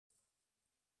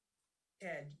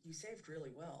Ted, you saved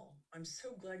really well. I'm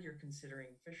so glad you're considering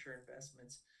Fisher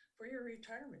Investments for your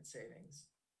retirement savings.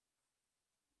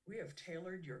 We have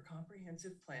tailored your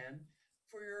comprehensive plan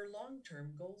for your long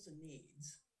term goals and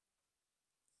needs.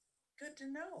 Good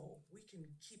to know. We can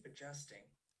keep adjusting.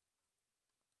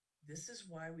 This is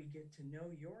why we get to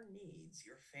know your needs,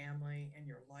 your family, and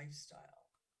your lifestyle.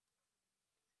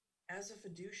 As a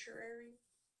fiduciary,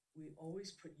 we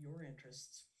always put your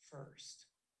interests first.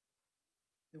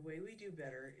 The way we do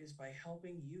better is by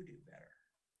helping you do better.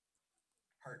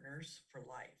 Partners for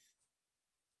life.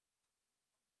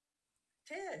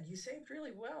 Ted, you saved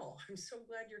really well. I'm so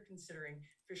glad you're considering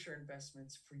Fisher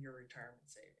Investments for your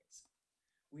retirement savings.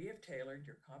 We have tailored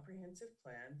your comprehensive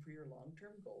plan for your long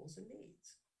term goals and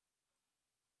needs.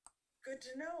 Good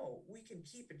to know. We can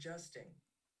keep adjusting.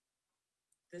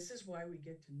 This is why we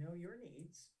get to know your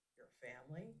needs, your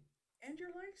family, and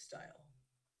your lifestyle.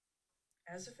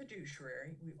 As a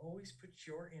fiduciary, we always put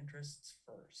your interests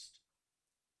first.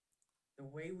 The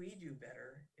way we do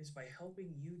better is by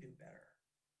helping you do better.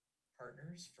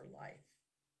 Partners for life.